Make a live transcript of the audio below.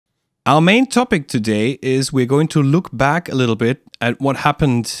Our main topic today is we're going to look back a little bit at what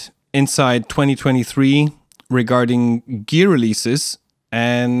happened inside 2023 regarding gear releases.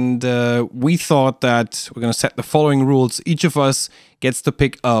 And we thought that we're going to set the following rules. Each of us gets to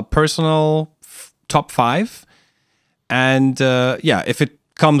pick a personal top 5. And if it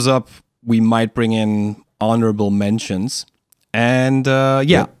comes up, we might bring in honorable mentions. And I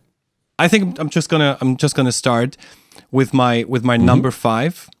think I'm just gonna start with my number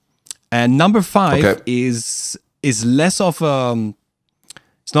 5. And number 5 is less of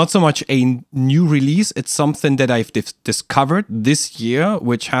it's not so much a new release. It's something that I've discovered this year,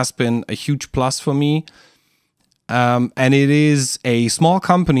 which has been a huge plus for me. And it is a small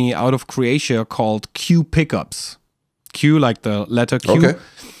company out of Croatia called Q Pickups. Q like the letter Q. Okay.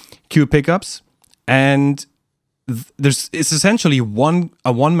 Q Pickups. And it's essentially a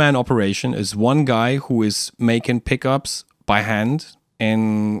one-man operation. Is one guy who is making pickups by hand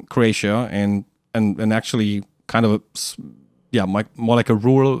in Croatia and actually kind of more like a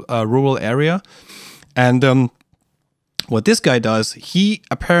rural area. And what this guy does, he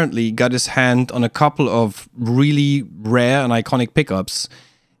apparently got his hand on a couple of really rare and iconic pickups,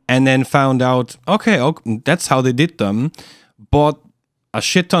 and then found out, okay, that's how they did them, bought a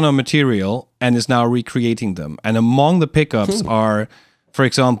shit ton of material and is now recreating them. And among the pickups are, for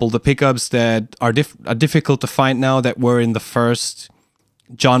example, the pickups that are difficult to find now that were in the first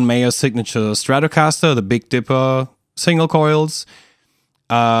John Mayer signature Stratocaster, the Big Dipper single coils.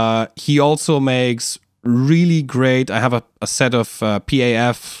 He also makes really great, I have a set of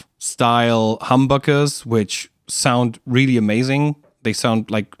PAF style humbuckers, which sound really amazing. They sound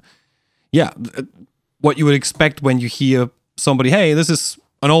like, what you would expect when you hear somebody, hey, this is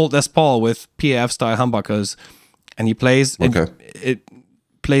an old Les Paul with PAF style humbuckers, and he plays it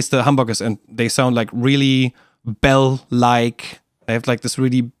plays the humbuckers, and they sound like really bell-like. They have like this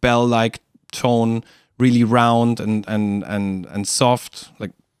really bell-like tone, really round and soft.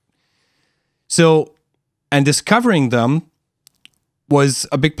 Like so, and discovering them was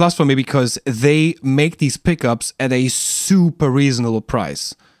a big plus for me because they make these pickups at a super reasonable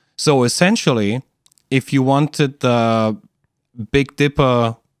price. So essentially, if you wanted the Big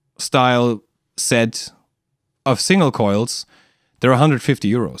Dipper style set of single coils, they're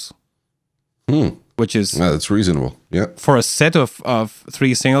 150 euros. Which is... Yeah, that's reasonable. Yeah. For a set of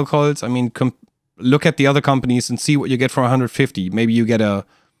 3 single coils, I mean, look at the other companies and see what you get for 150. Maybe you get a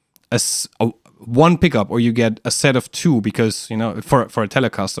one pickup, or you get a set of 2 because, for a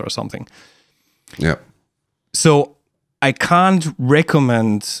Telecaster or something. Yeah. So I can't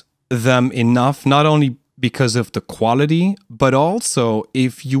recommend them enough, not only because of the quality, but also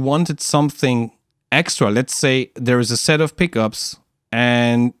if you wanted something extra. Let's say there is a set of pickups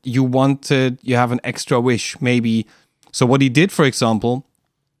and you have an extra wish, maybe. So what he did, for example,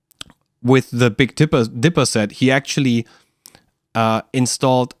 with the Big Dipper set, he actually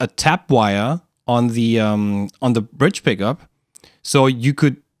installed a tap wire on the bridge pickup, so you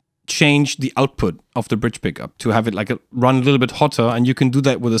could change the output of the bridge pickup to have it run a little bit hotter, and you can do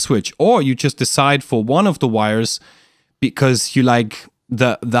that with a switch. Or you just decide for one of the wires because you like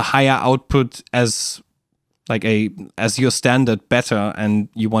the higher output as your standard better, and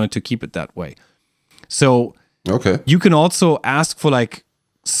you wanted to keep it that way. So you can also ask for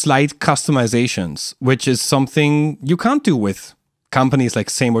slight customizations, which is something you can't do with companies like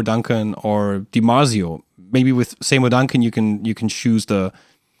Seymour Duncan or DiMarzio. Maybe with Seymour Duncan you can choose the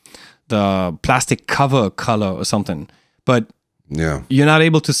plastic cover color or something, but you're not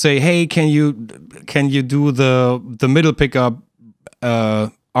able to say, hey, can you do the middle pickup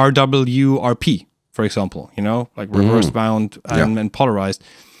RWRP, for example, reverse bound and polarized.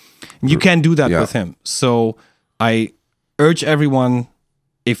 You can't do that with him. So I urge everyone,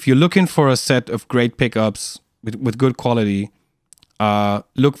 if you're looking for a set of great pickups with good quality,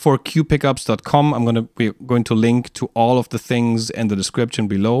 look for qpickups.com. We're going to link to all of the things in the description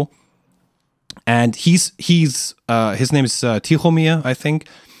below. And his name is Tihomir, I think.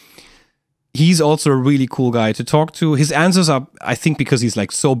 He's also a really cool guy to talk to. His answers are, I think, because he's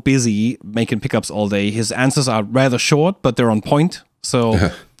so busy making pickups all day, his answers are rather short, but they're on point.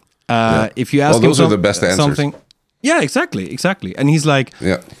 So if you ask him are the best answers. Something, exactly. And he's like,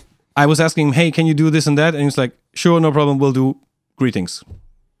 I was asking him, hey, can you do this and that? And he's like, sure, no problem, we'll do. Greetings.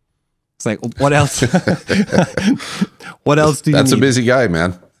 It's like, what else? What else do you need? That's a busy guy,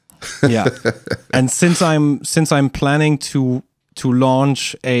 man. Yeah. And since I'm planning to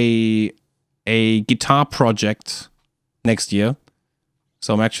launch a guitar project next year,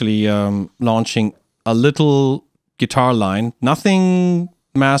 so I'm actually launching a little guitar line, nothing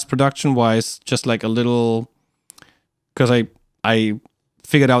mass production wise, just a little, because I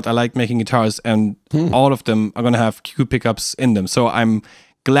figured out I like making guitars, and all of them are gonna have Q pickups in them. So I'm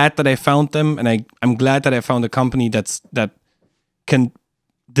glad that I found them, and I'm glad that I found a company that can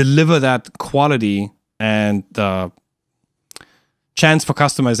deliver that quality and chance for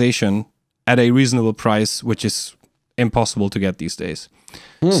customization at a reasonable price, which is impossible to get these days.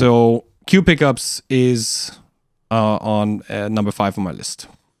 So Q pickups is on number 5 on my list.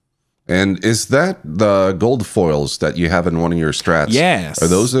 And is that the gold foils that you have in one of your Strats? Yes. Are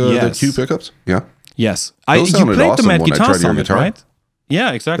those the Yes. Q pickups? Yeah. Yes, Those you sounded played awesome them at when I Guitar tried your Summit, guitar. right?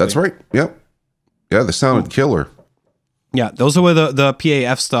 Yeah, exactly. That's right. Yep. Yeah, they sounded killer. Yeah, those were the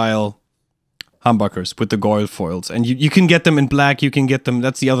PAF style humbuckers with the goil foils, and you can get them in black. You can get them.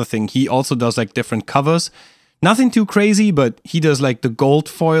 That's the other thing. He also does like different covers. Nothing too crazy, but he does like the gold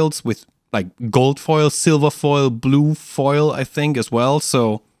foils with like gold foil, silver foil, blue foil, I think as well.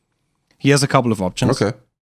 So he has a couple of options. Okay.